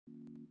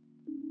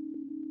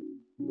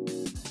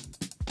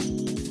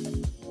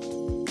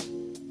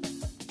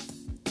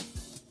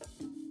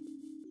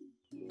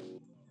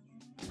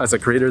As a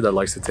creator that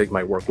likes to take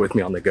my work with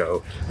me on the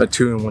go, a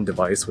two-in-one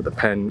device with a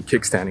pen,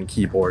 kickstand, and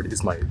keyboard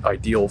is my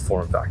ideal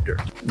form factor.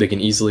 They can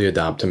easily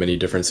adapt to many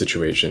different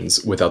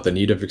situations without the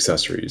need of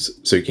accessories,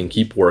 so you can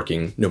keep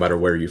working no matter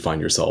where you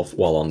find yourself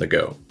while on the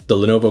go. The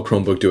Lenovo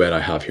Chromebook Duet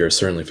I have here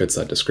certainly fits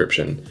that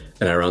description,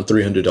 and at around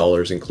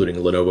 $300 including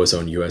Lenovo's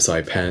own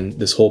USI pen,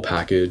 this whole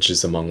package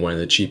is among one of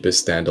the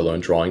cheapest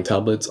standalone drawing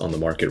tablets on the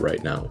market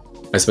right now.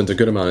 I spent a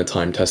good amount of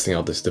time testing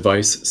out this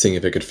device, seeing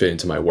if it could fit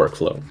into my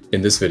workflow.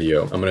 In this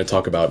video, I'm going to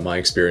talk about my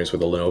experience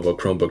with the Lenovo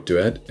Chromebook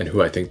Duet and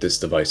who I think this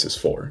device is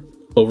for.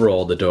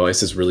 Overall, the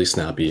device is really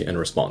snappy and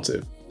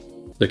responsive.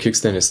 The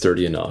kickstand is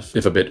sturdy enough,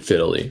 if a bit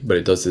fiddly, but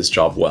it does this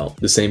job well.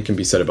 The same can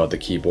be said about the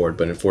keyboard,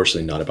 but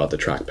unfortunately not about the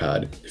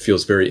trackpad. It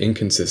feels very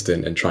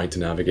inconsistent, and trying to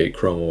navigate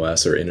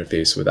chromOS or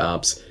interface with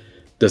apps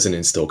doesn't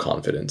instill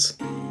confidence.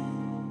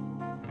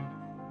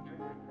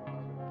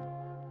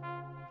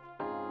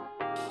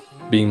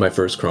 Being my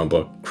first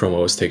Chromebook,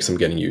 chromOS takes some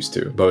getting used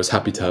to, but I was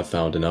happy to have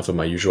found enough of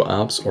my usual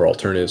apps or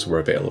alternatives were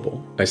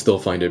available. I still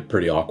find it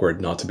pretty awkward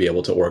not to be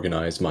able to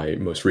organize my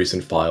most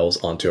recent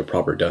files onto a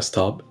proper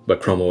desktop, but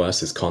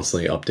chromOS is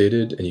constantly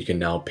updated and you can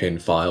now pin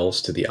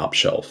files to the app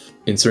shelf.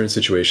 In certain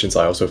situations,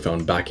 I also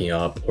found backing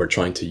up or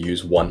trying to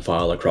use one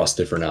file across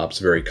different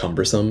apps very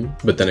cumbersome,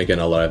 but then again,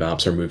 a lot of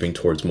apps are moving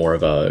towards more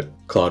of a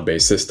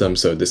cloud-based system,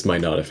 so this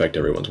might not affect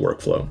everyone's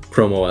workflow.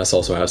 chromOS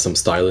also has some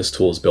stylus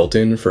tools built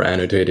in for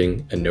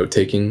annotating and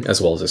note-taking,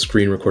 as well as a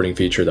screen recording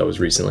feature that was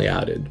recently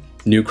added.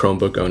 New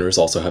Chromebook owners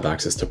also have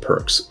access to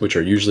perks, which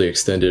are usually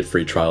extended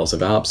free trials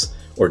of apps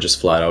or just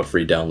flat-out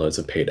free downloads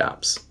of paid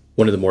apps.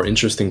 One of the more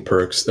interesting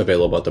perks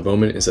available at the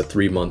moment is a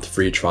 3-month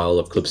free trial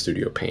of Clip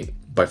Studio Paint,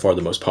 by far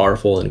the most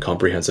powerful and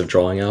comprehensive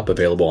drawing app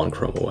available on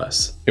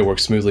chromOS. It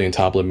works smoothly in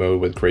tablet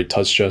mode with great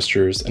touch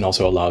gestures and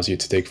also allows you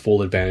to take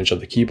full advantage of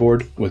the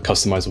keyboard with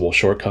customizable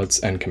shortcuts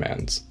and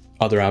commands.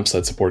 Other apps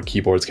that support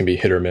keyboards can be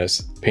hit or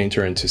miss.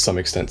 Painter and to some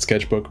extent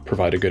Sketchbook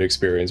provide a good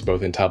experience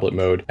both in tablet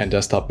mode and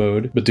desktop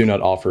mode, but do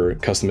not offer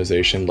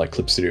customization like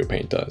Clip Studio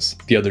Paint does.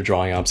 The other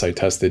drawing apps I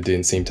tested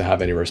didn't seem to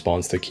have any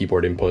response to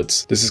keyboard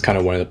inputs. This is kind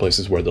of one of the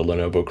places where the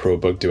Lenovo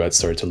Chromebook Duet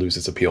started to lose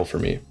its appeal for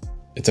me.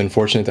 It's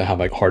unfortunate to have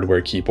a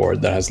hardware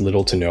keyboard that has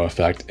little to no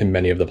effect in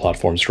many of the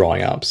platform's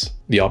drawing apps.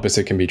 The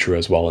opposite can be true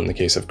as well in the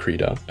case of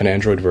Krita, an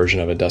Android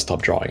version of a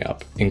desktop drawing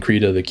app. In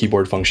Krita, the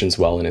keyboard functions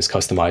well and is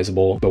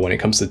customizable, but when it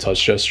comes to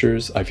touch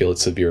gestures, I feel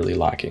it's severely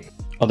lacking.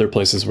 Other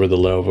places where the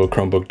Lenovo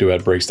Chromebook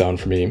Duet breaks down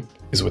for me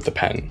is with the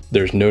pen.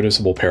 There's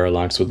noticeable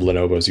parallax with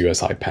Lenovo's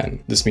USI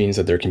pen. This means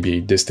that there can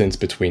be distance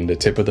between the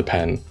tip of the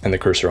pen and the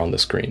cursor on the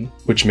screen,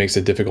 which makes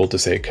it difficult to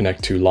say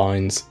connect two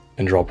lines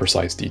and draw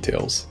precise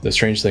details. The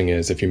strange thing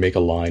is, if you make a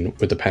line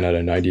with the pen at a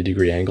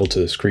 90-degree angle to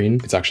the screen,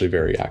 it's actually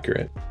very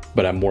accurate.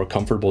 But at more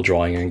comfortable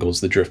drawing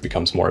angles, the drift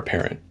becomes more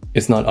apparent.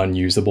 It's not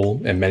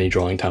unusable, and many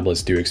drawing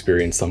tablets do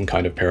experience some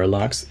kind of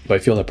parallax, but I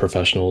feel that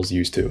professionals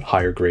used to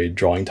higher grade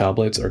drawing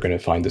tablets are going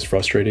to find this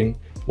frustrating,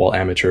 while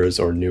amateurs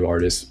or new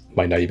artists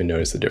might not even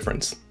notice the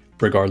difference.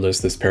 Regardless,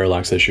 this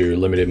parallax issue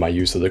limited my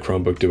use of the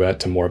Chromebook Duet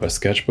to more of a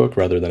sketchbook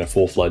rather than a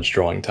full-fledged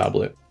drawing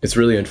tablet. It's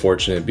really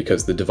unfortunate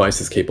because the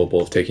device is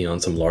capable of taking on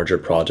some larger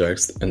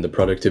projects and the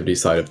productivity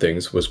side of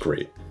things was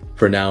great.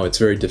 For now, it's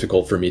very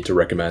difficult for me to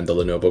recommend the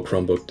Lenovo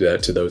Chromebook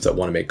Duet to those that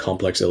want to make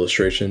complex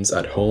illustrations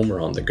at home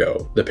or on the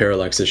go. The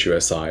parallax issue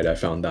aside, I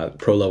found that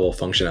pro-level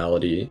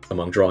functionality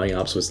among drawing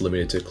apps was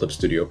limited to Clip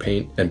Studio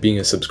Paint, and being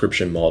a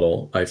subscription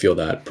model, I feel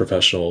that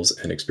professionals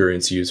and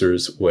experienced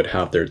users would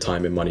have their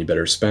time and money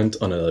better spent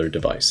on another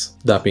device.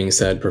 That being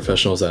said,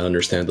 professionals that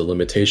understand the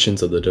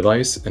limitations of the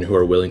device and who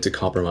are willing to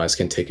compromise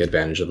can take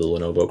advantage of the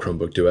Lenovo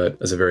Chromebook Duet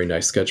as a very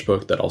nice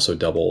sketchbook that also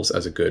doubles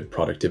as a good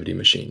productivity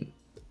machine.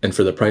 And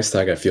for the price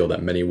tag, I feel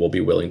that many will be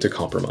willing to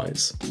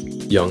compromise.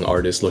 Young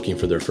artists looking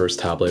for their first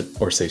tablet,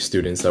 or say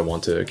students that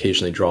want to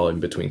occasionally draw in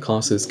between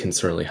classes, can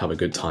certainly have a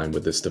good time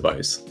with this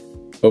device.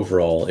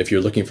 Overall, if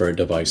you're looking for a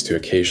device to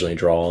occasionally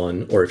draw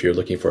on, or if you're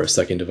looking for a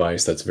second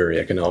device that's very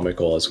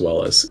economical as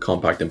well as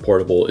compact and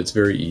portable, it's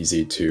very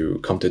easy to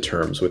come to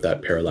terms with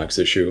that parallax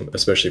issue,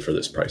 especially for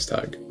this price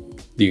tag.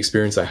 The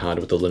experience I had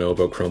with the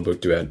Lenovo Chromebook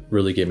Duet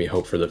really gave me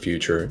hope for the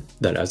future,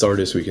 that as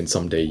artists we can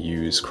someday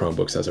use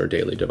Chromebooks as our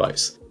daily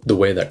device. The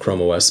way that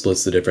chromOS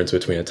splits the difference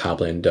between a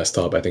tablet and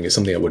desktop I think is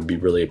something that would be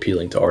really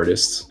appealing to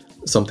artists.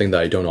 Something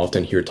that I don't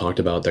often hear talked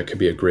about that could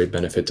be a great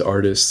benefit to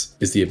artists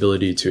is the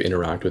ability to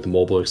interact with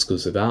mobile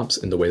exclusive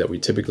apps in the way that we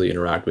typically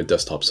interact with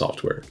desktop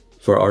software.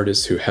 For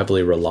artists who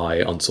heavily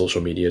rely on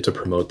social media to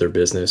promote their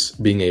business,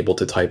 being able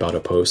to type out a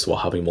post while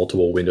having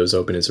multiple windows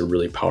open is a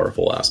really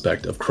powerful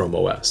aspect of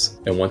chromOS.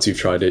 And once you've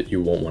tried it,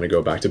 you won't want to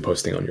go back to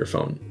posting on your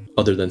phone.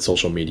 Other than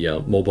social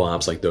media, mobile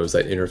apps like those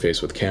that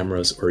interface with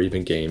cameras or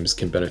even games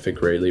can benefit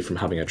greatly from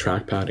having a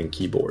trackpad and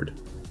keyboard.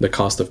 The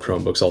cost of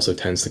Chromebooks also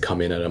tends to come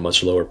in at a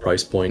much lower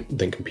price point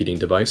than competing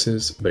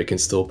devices, but it can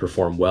still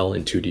perform well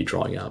in 2D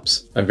drawing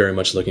apps. I'm very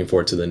much looking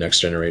forward to the next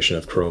generation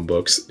of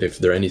Chromebooks. If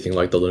they're anything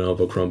like the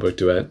Lenovo Chromebook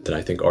Duet, then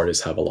I think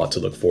artists have a lot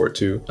to look forward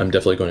to. I'm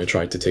definitely going to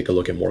try to take a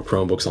look at more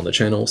Chromebooks on the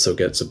channel, so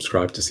get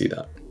subscribed to see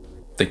that.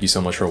 Thank you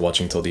so much for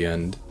watching till the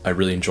end. I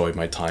really enjoyed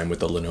my time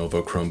with the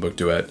Lenovo Chromebook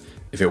Duet.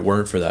 If it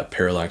weren't for that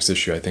parallax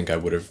issue, I think I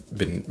would have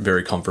been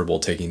very comfortable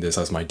taking this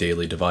as my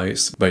daily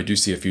device. But I do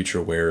see a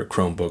future where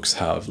Chromebooks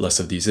have less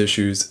of these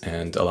issues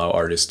and allow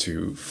artists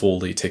to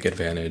fully take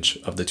advantage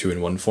of the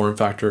 2-in-1 form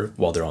factor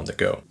while they're on the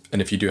go.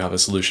 And if you do have a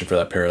solution for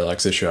that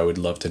parallax issue, I would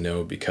love to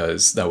know,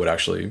 because that would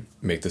actually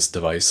make this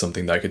device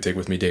something that I could take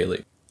with me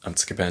daily. I'm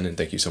Skipen, and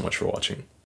thank you so much for watching.